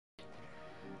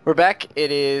We're back.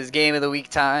 It is game of the week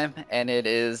time, and it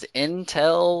is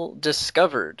Intel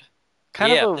Discovered.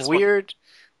 Kind of Yeah, a this one. weird,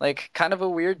 kind of a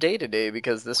weird day today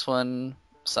because this one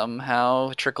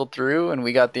somehow trickled through, and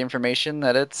we got the information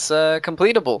that it's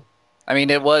completable. I mean,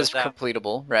 it was Just out.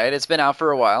 completable, right? It's been out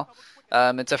for a while.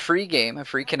 It's a free game, a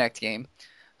free Connect game.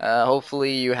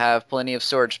 Hopefully, you have plenty of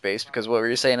storage space because what were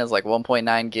you saying is like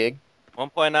 1.9 gig.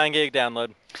 1.9 gig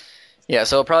download. Yeah,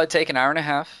 so it'll probably take an hour and a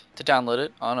half to download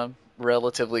it on a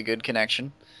relatively good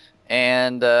connection.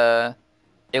 And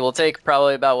it will take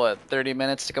probably about what 30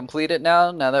 minutes to complete it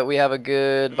now that we have a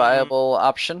good Mm, viable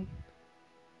option.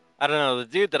 I don't know. The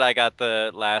dude that I got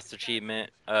the last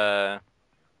achievement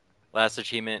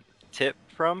tip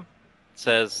from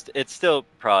says it's still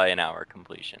probably an hour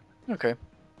completion. Okay.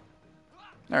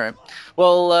 All right.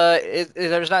 Well,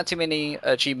 there's not too many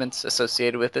achievements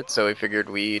associated with it, so we figured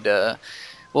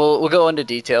we'll go into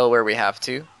detail where we have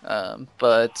to.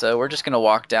 But we're just gonna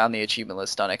walk down the achievement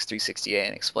list on X360A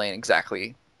and explain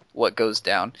exactly what goes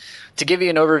down. To give you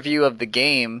an overview of the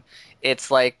game,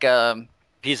 it's like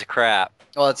Piece of crap.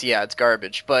 well, it's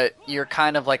garbage, but you're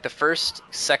kind of like the first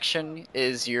section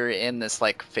is you're in this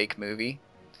like fake movie,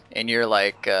 and you're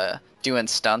like doing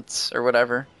stunts or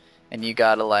whatever, and you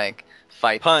gotta like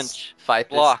Punch. fight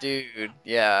this Block. dude,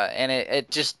 yeah, and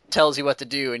it just tells you what to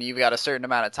do, and you've got a certain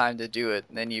amount of time to do it,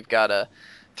 and then you've gotta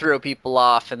throw people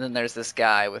off, and then there's this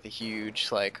guy with a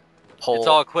huge like It's pole,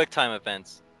 all quick time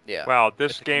events yeah. Wow, with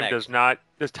this the game Connect. does not.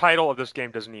 This title of this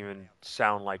game doesn't even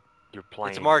sound like you're It's a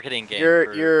playing. marketing game for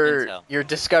Intel. You're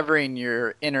discovering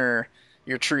your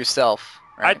true self,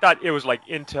 I right? thought it was like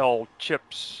Intel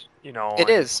chips, It and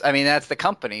is. I mean, that's the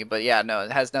company, but yeah, no,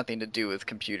 it has nothing to do with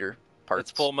computer It's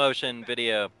parts, full motion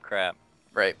video crap.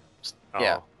 right?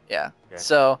 Yeah, oh, yeah. okay.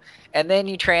 So, and then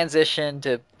you transition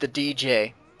to the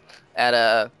DJ at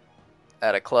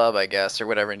a club, I guess, or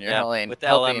whatever, and you're Yep. helping With the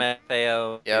helping.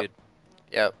 LMFAO, Yep, dude.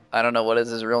 yep. I don't know what is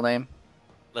his real name,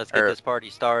 Let's get or this party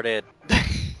started.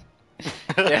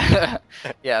 yeah,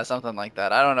 yeah, something like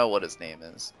that. I don't know what his name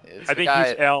is. Is I the think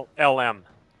he's guy? LM.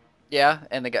 Yeah,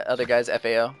 and other guy's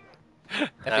FAO, FAO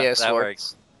That works.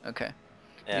 Schwartz. Okay,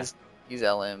 Yeah. he's he's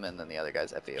LM, and then the other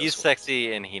guy's FAO He's Schwartz.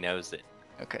 sexy and he knows it.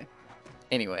 Okay.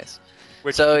 Anyways,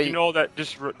 Which so did you know that?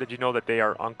 Did you know that they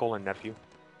are uncle and nephew?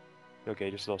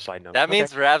 Okay, just a little side note. That Okay.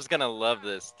 means Rav's gonna love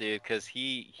this, dude, because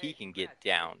he can get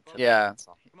down to yeah, that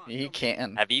song. he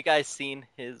can. Have you guys seen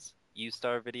his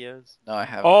U-Star videos? No, I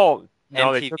haven't. Oh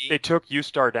no, they MTV? took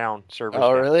UStar down, servers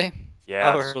Oh, down. really?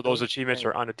 Yeah, Oh, so those really? achievements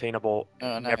are unattainable.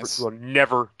 Oh, Never nice. will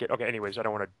never get. Okay, anyways, I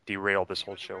don't want to derail this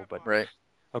whole show, but Right.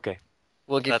 okay.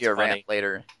 We'll give That's you a rant funny.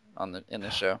 later on the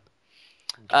show.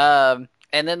 Okay.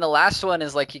 And then the last one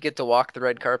is like you get to walk the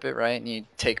red carpet, right? And you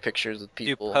take pictures with Do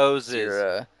people. It's poses,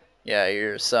 your yeah,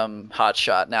 you're some hot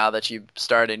shot now that you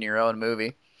starred in your own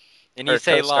movie and you or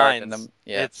say co-starred in lines. them.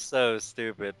 Yeah. It's so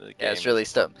stupid. The Yeah, it's game is really so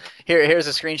stuff. dumb. Here's a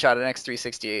screenshot of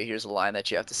X368. Here's a line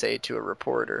that you have to say to a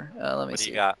reporter. Let me What do you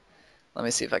see. got? Let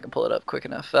me see if I can pull it up quick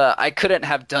enough. I couldn't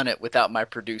have done it without my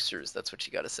producers. That's what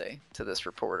you got to say to this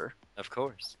reporter Of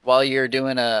course. while you're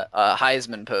doing a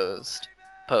Heisman Yep.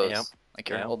 pose, like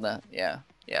you're Yep. holding that. Yeah,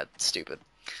 yeah, it's stupid.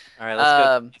 All right, let's go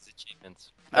to Um, these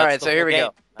achievements. all That's right, the so here full we game.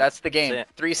 go. That's the That's game. it.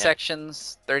 Three Yeah.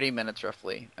 sections, 30 minutes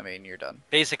roughly. I mean, you're done.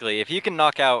 Basically, if you can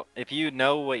knock out, if you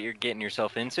know what you're getting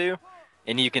yourself into,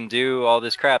 and you can do all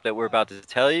this crap that we're about to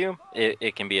tell you,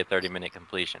 it can be a 30-minute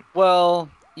completion. Well,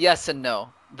 yes and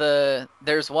no.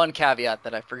 There's one caveat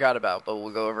that I forgot about, but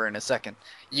we'll go over in a second.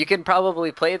 You can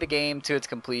probably play the game to its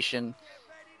completion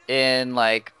in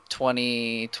like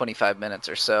 20, 25 minutes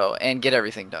or so and get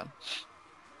everything done.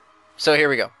 So here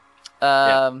we go.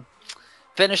 Yeah. Um,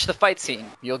 finish the fight scene.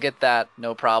 You'll get that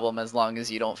no problem as long as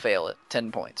you don't fail it.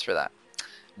 10 points for that.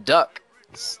 Duck.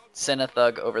 Send a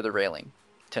thug over the railing.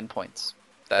 10 points.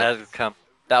 That That would come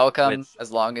that will come with,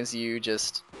 as long as you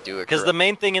just do it because the correct.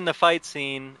 main thing in the fight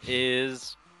scene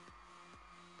is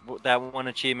that one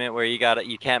achievement where you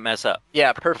can't mess up.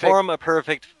 Yeah, perfect. Perform a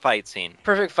perfect fight scene.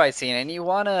 Perfect fight scene, and you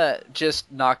want to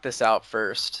just knock this out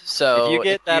first. If you So if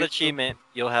get that you, achievement,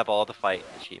 you'll have all the fight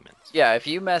achievements. yeah, if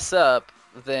you mess up,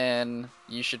 then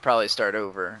you should probably start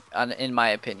over, in my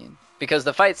opinion, because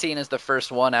the fight scene is the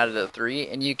first one out of the three,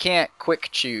 and you can't quick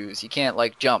choose. You can't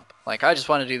like jump. Like I just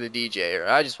want to do the DJ, or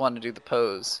I just want to do the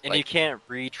pose. And you Like can't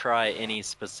retry any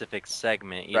specific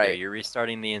segment either. right, You're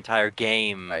restarting the entire right,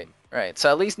 game. right. So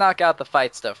at least knock out the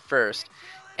fight stuff first.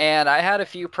 And I had a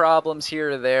few problems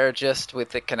here or there just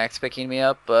with the Connect picking me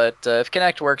up, but if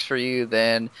Connect works for you,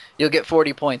 then you'll get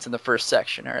 40 points in the first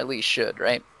section, or at least should,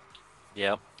 right?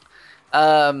 Yep.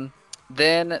 Um,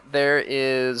 then there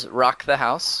is Rock the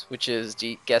House, which is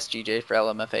guest DJ for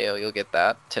LMFAO. You'll get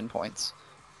that 10 points.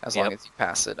 as long Yep. as you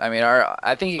pass it. I mean,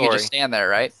 I think you could just Story. stand there,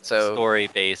 right? So Story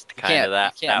based you kind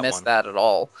of can't that miss one. that at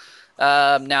all.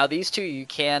 Now these two you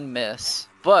can miss,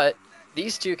 but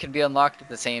these two can be unlocked at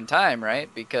the same time, right?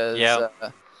 Because Yeah.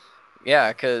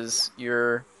 yeah, because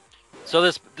you're So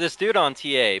this dude on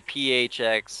TA,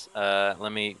 PHX,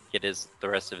 let me get the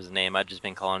rest of his name. I've just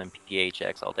been calling him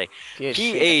PHX all day.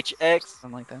 PHX, PHX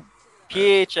something like that. Or,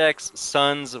 PHX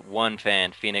Suns 1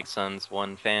 fan, Phoenix Suns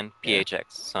 1 fan, yeah. PHX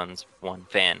Suns 1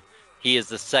 fan. He is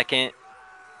the second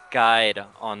guide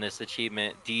on this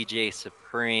achievement, DJ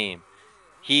Supreme.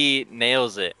 He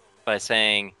nails it by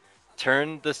saying,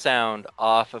 turn the sound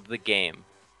off of the game.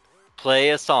 Play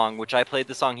a song, which I played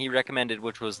the song he recommended,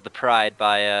 which was The Pride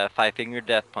by Five Finger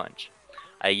Death Punch.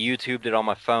 I YouTubed it on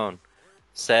my phone.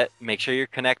 Make sure your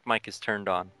Connect mic is turned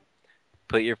on.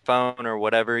 Put your phone or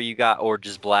whatever you got, or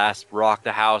just blast Rock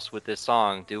the House with this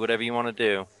song. Do whatever you want to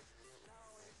do.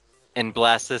 And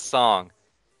blast this song.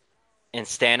 And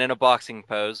stand in a boxing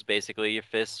pose, basically your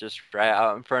fists just right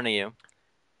out in front of you.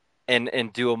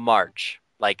 And do a march.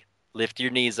 Like lift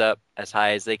your knees up as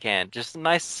high as they can. Just a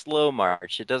nice slow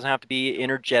march. It doesn't have to be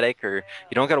energetic or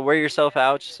you don't got to wear yourself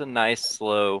out. Just a nice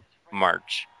slow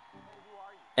march.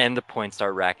 And the points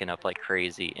start racking up like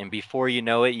crazy. And before you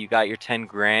know it, you got your 10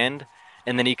 grand.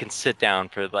 And then you can sit down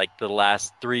for like the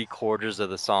last 3/4 of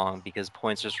the song because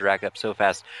points just rack up so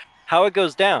fast. How it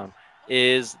goes down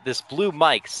is this blue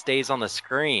mic stays on the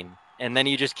screen. And then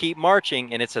you just keep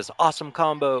marching and it says awesome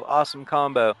combo, awesome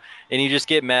combo. And you just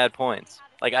get mad points.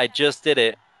 Like I just did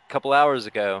it a couple hours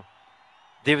ago.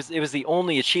 It was the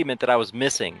only achievement that I was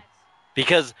missing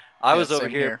because I Yeah, was over same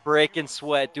here here. breaking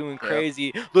sweat, doing Yep.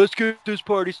 crazy. Let's get this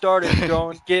party started,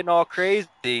 getting all crazy,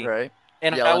 Right.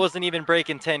 and I Yelling. wasn't even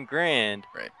breaking 10 grand,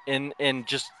 Right. and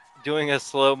just doing a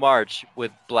slow march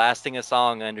with blasting a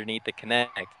song underneath the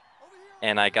Connect,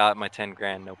 and I got my 10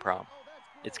 grand no problem.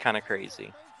 It's kind of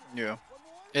crazy. Yeah.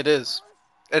 It is.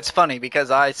 It's funny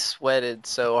because I sweated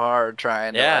so hard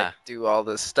trying to like Yeah, do all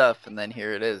this stuff, and then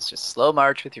here it is, just slow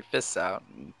march with your fists out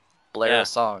and blare a yeah.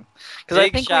 song. Because I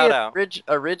Big think we shout had out.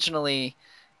 originally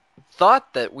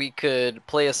thought that we could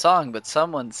play a song, but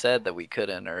someone said that we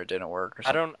couldn't or it didn't work or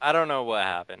something. I don't know what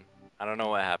happened. I don't know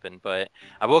what happened, but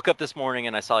I woke up this morning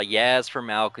and I saw Yaz from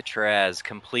Alcatraz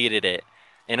completed it.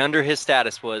 And under his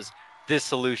status was this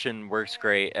solution works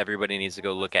great. Everybody needs to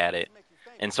go look at it.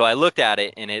 And so I looked at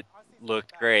it and it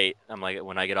looked great. I'm like,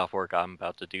 when I get off work, I'm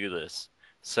about to do this.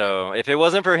 So if it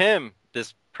wasn't for him,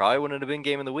 this probably wouldn't have been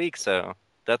game of the week. So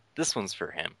this one's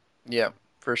for him. Yeah,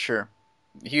 for sure.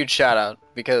 Huge shout out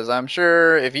because I'm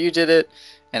sure if you did it,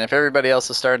 and if everybody else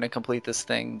is starting to complete this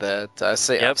thing, that I've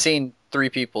Yep, seen 3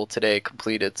 people today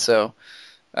complete it. So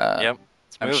uh, yep.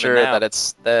 It's I'm moving sure that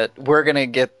now.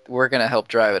 we're gonna help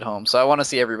drive it home. So I want to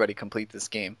see everybody complete this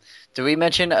game. Do we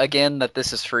mention again that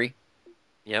this is free?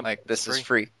 Yep, Like it's this is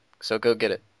free. free, so go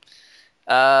get it.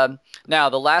 Now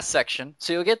the last section,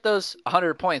 so you'll get those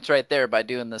 100 points right there by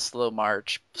doing the slow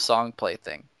march song play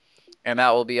thing, and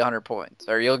that will be 100 points,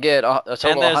 or you'll get a And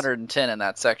total of there's 110 in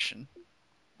that section.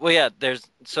 Well, yeah,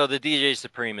 so the DJ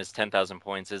Supreme is 10,000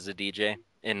 points as a DJ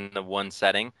in the one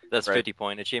setting. That's Right.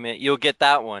 50-point achievement. You'll get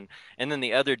that one. And then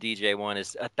the other DJ one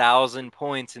is 1,000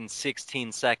 points in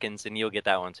 16 seconds, and you'll get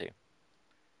that one too.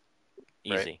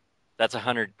 Right. Easy. That's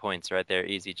 100 points right there.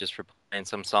 Easy, just for playing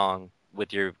some song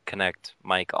with your Connect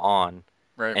mic on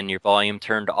Right. and your volume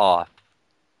turned off.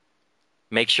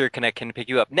 Make sure Connect can pick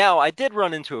you up. Now, I did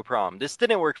run into a problem. This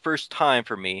didn't work first time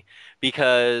for me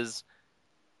because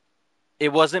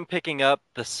it wasn't picking up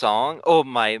the song. Oh,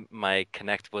 my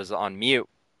Connect was on mute.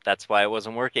 That's why it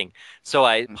wasn't working. So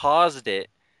I Mm. paused it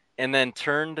and then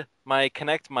turned my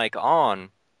Connect mic on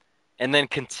and then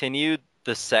continued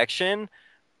the section,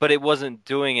 but it wasn't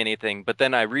doing anything. But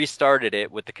then I restarted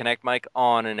it with the Connect mic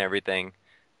on and everything,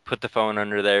 put the phone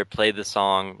under there, played the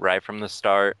song right from the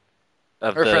start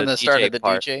of Or from the the start DJ of the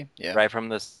part, DJ. Yeah. right from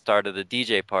the start of the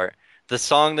DJ part. The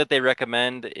song that they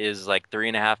recommend is like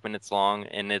 3.5 minutes long,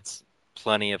 and it's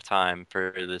plenty of time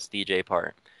for this DJ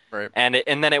part. Right. And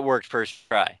then it worked first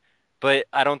try. But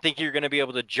I don't think you're going to be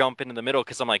able to jump into the middle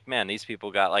because I'm like, man, these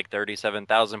people got like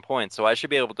 37,000 points. So I should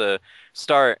be able to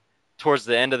start towards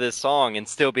the end of this song and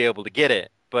still be able to get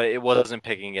it. But it wasn't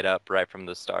picking it up right from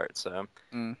the start. So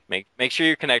Mm. make sure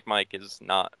your Connect mic is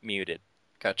not muted.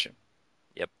 Gotcha.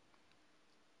 Yep.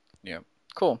 Yeah.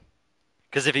 Cool.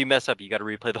 Because if you mess up, you got to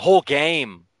replay the whole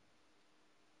game.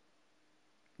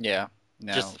 Yeah.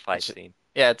 Just No. the fight scene.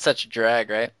 Yeah, it's such a drag,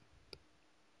 right?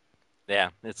 Yeah,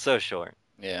 it's so short.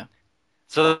 Yeah.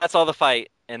 So that's all the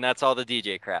fight, and that's all the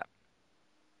DJ crap.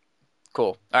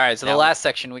 Cool. All right. So the Now, last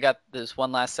section, we got this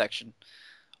one last section.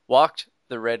 Walked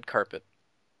the red carpet.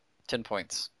 10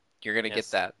 points. You're going to get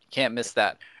Yes. that. You can't miss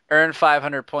that. Earn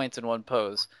 500 points in one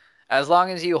pose. As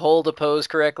long as you hold a pose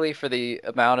correctly for the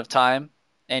amount of time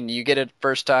and you get it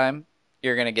first time,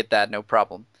 you're going to get that no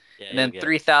problem. Yeah, And you'll then get it.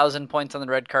 3,000 points on the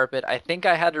red carpet. I think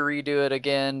I had to redo it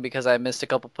again because I missed a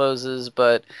couple poses,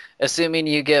 but assuming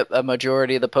you get a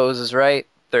majority of the poses right,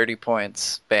 30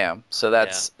 points. Bam. So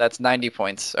Yeah, that's 90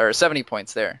 points or 70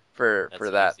 points there that's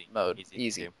for that easy. mode. Easy to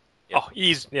Easy. do. Yep. Oh,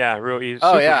 easy. Yeah, real easy.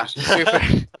 Oh Super yeah, easy.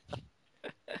 super.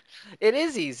 It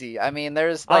is easy. I mean,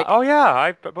 there's Oh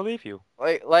yeah, believe you.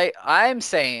 like I'm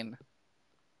saying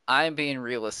I'm being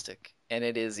realistic and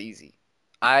it is easy.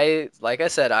 Like I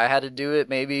said, I had to do it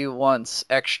maybe once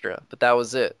extra, but that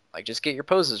was it. Like just get your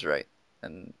poses right.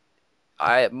 And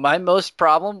my most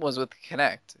problem was with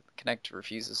Connect. Connect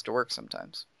refuses to work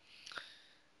sometimes.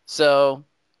 So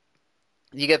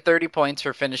you get 30 points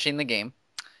for finishing the game,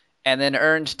 and then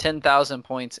earned 10,000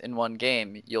 points in one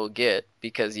game. You'll get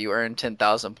because you earned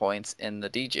 10,000 points in the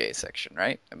DJ section,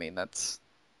 right? I mean that's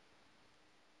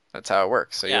how it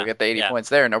works. So you'll Yeah, get the 80 yeah, points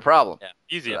there, no problem. yeah.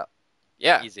 So Easy. Yep,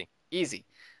 yeah, easy. easy.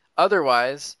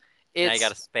 Otherwise, Now you it's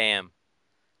gotta spam.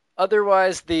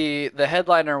 the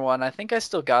headliner one. I think I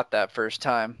still got that first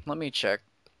time. Let me check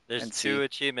There's and two see.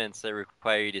 achievements that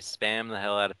require you to spam the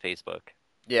hell out of Facebook.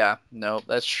 Yeah, no,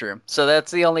 that's true. So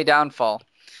that's the only downfall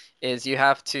is you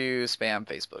have to spam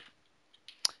Facebook.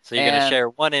 So you're gonna And share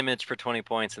one image for 20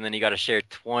 points, and then you gotta share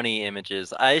 20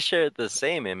 images. I shared the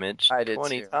same image I did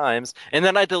 20 too. times, and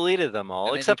then I deleted them all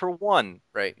And then you except for one.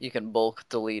 right, you can bulk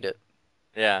delete it.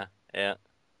 Yeah, yeah.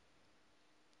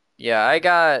 Yeah, I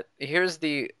got here's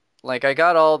the like I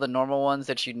got all the normal ones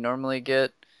that you normally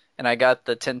get, and I got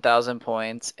the 10,000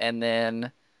 points, and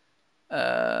then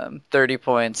 30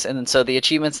 points, and then so the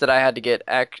achievements that I had to get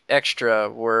extra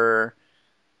were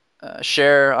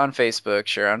share on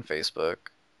Facebook,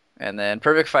 and then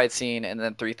perfect fight scene, and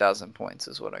then 3,000 points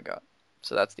is what I got.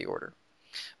 So that's the order.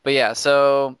 But yeah,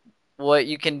 so what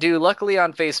you can do, luckily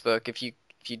on Facebook, if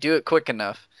you do it quick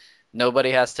enough,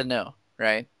 nobody has to know,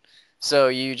 right? So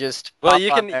you just Well, pop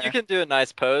you on can there. do a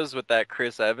nice pose with that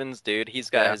Chris Evans dude. He's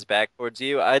got Yeah. his back towards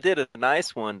you. I did a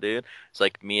nice one, dude. It's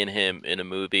like me and him in a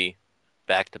movie,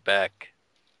 back to back.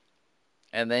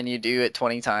 And then you do it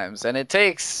 20 times. And it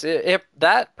takes, it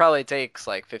that probably takes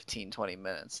like 15, 20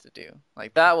 minutes to do.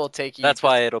 Like that will take you That's just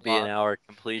why as it'll be an long. hour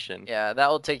completion. Yeah, that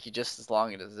will take you just as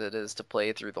long as it is to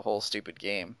play through the whole stupid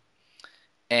game.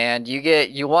 And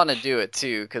you want to do it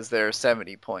too because there are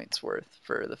 70 points worth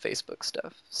for the Facebook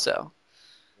stuff. So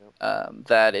Yep.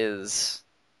 that is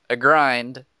a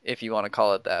grind if you want to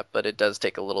call it that, but it does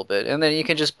take a little bit. And then you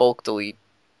can just bulk delete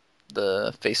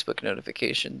the Facebook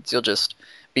notifications. You'll just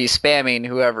be spamming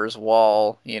whoever's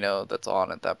wall, that's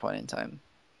on at that point in time.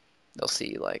 They'll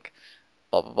see like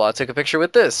blah blah blah took a picture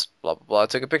with this, blah blah blah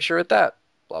took a picture with that,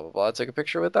 blah blah blah took a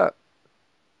picture with that.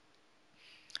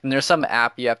 And there's some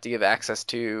app you have to give access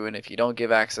to, and if you don't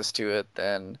give access to it,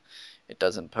 then it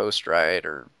doesn't post right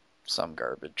or some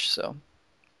garbage. So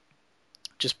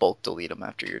just bulk delete them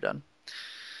after you're done.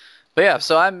 But yeah,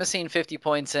 so I'm missing 50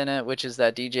 points in it, which is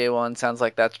that DJ one. Sounds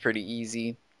like that's pretty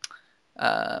easy.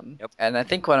 Yep. And I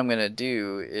think what I'm gonna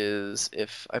do is,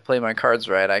 if I play my cards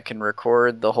right, I can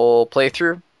record the whole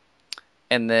playthrough,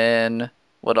 and then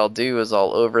what I'll do is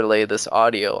I'll overlay this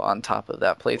audio on top of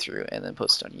that playthrough, and then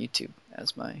post it on YouTube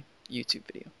as my YouTube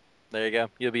video. There you go.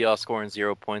 You'll be all scoring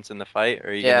 0 points in the fight, or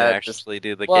are you gonna Yeah, just actually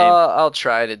do the game? well, I'll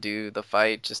try to do the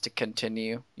fight just to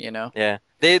continue. Yeah.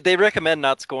 They recommend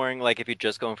not scoring, like if you're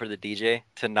just going for the DJ,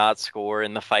 to not score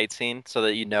in the fight scene so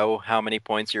that you know how many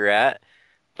points you're at.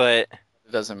 But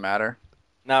It doesn't matter.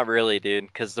 not really, dude,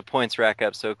 because the points rack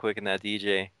up so quick in that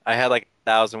DJ. I had like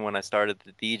 1,000 when I started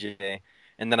the DJ,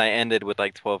 and then I ended with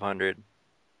like 1,200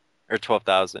 or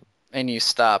 12,000. And you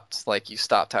stopped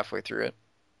halfway through it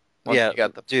once Yeah, you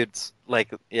got the dude, points. like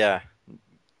yeah,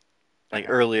 like Alright.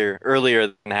 earlier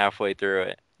than halfway through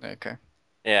it. Okay.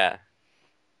 Yeah,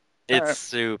 All it's right.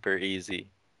 super easy.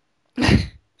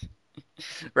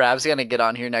 Rab's gonna get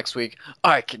on here next week.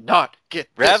 I cannot get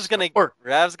Rav's this to gonna work.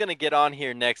 Rav's gonna get on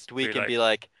here next Be week and like, be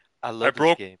like, I I love this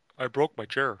broke, game. I broke my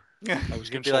chair. I was He's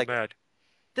gonna getting be so like, mad.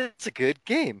 that's a good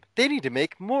game. They need to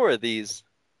make more of these.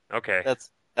 Okay.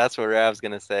 That's what Rav's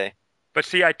gonna say. But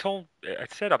see, I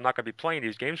said I'm not going to be playing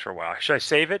these games for a while. Should I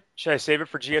save it? Should I save it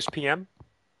for GSPM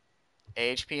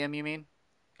AHPM, you mean?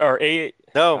 or A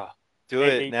No, uh, do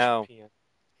it now. AHPM?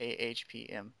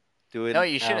 AHPM. Do it No,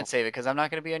 you now. shouldn't save it because I'm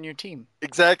not gonna be on your team.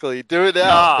 Exactly. Do it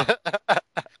now. Nah,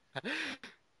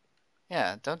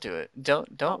 Yeah, don't do it. no,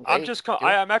 Don't wait. Do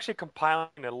it. I'm actually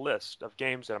compiling a list of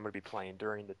games that I'm going to be playing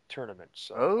during the tournament.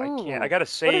 So I can't. I Oh, got to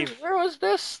save. where was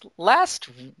this last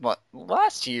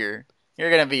year? You're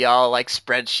gonna be all like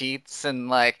spreadsheets and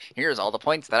like, here's all the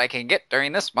points that I can get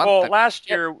during this month Well, and last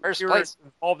get year first we were place.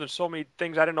 involved in so many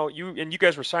things I didn't know you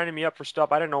guys were signing me up for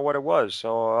stuff I didn't know what it was,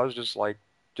 so I was just like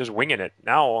just winging it.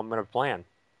 Now I'm gonna plan.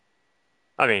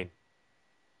 I mean,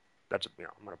 that's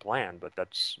I'm gonna plan, but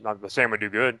that's not the same. I do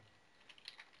good.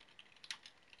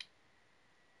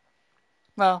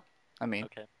 Well, I mean,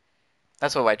 Okay,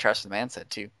 that's what White Trash the Man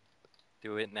said too.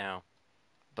 do it now.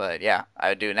 But yeah, I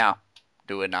would do it now.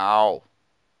 Do it now.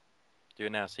 Do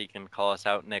it now so you can call us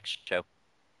out next show. All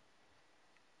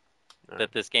right.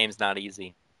 That this game's not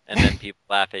easy, and then people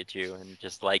laugh at you and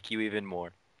just like you even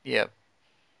more. Yep.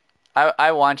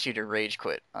 I want you to rage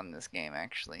quit on this game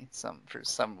actually. For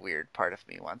some weird part of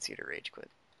me wants you to rage quit.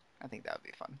 I think that would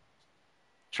be fun.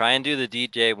 Try and do the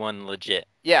DJ one legit.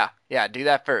 Yeah, yeah, do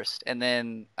that first, and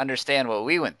then understand what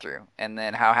we went through, and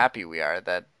then how happy we are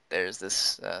that there's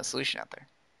this solution out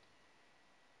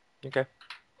Okay.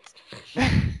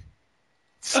 there.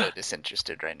 So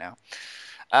disinterested right now.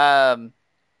 Um,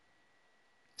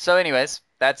 so anyways,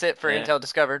 that's it for Yeah, Intel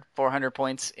Discovered. 400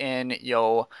 points in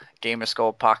your Gamer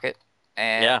Skull pocket,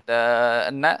 and yeah.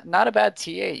 not a bad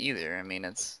TA either. I mean,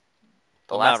 it's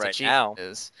the Well, not last right achievement now.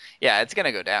 is, yeah, it's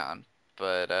gonna go down,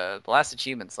 but the last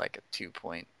achievement's like a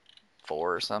 2.4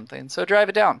 or something. So drive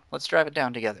it down. Let's drive it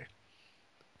down together.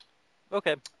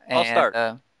 Okay, I'll And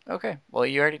start. okay, well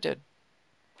you already did.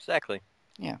 Exactly.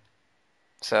 Yeah.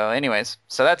 So anyways,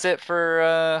 so that's it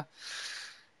for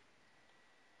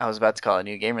I was about to call it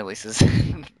new game releases.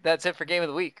 That's it for Game of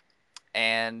the Week.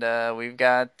 And we've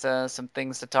got some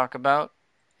things to talk about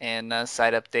and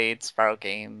site updates, viral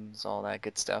games, all that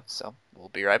good stuff. So we'll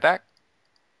be right back.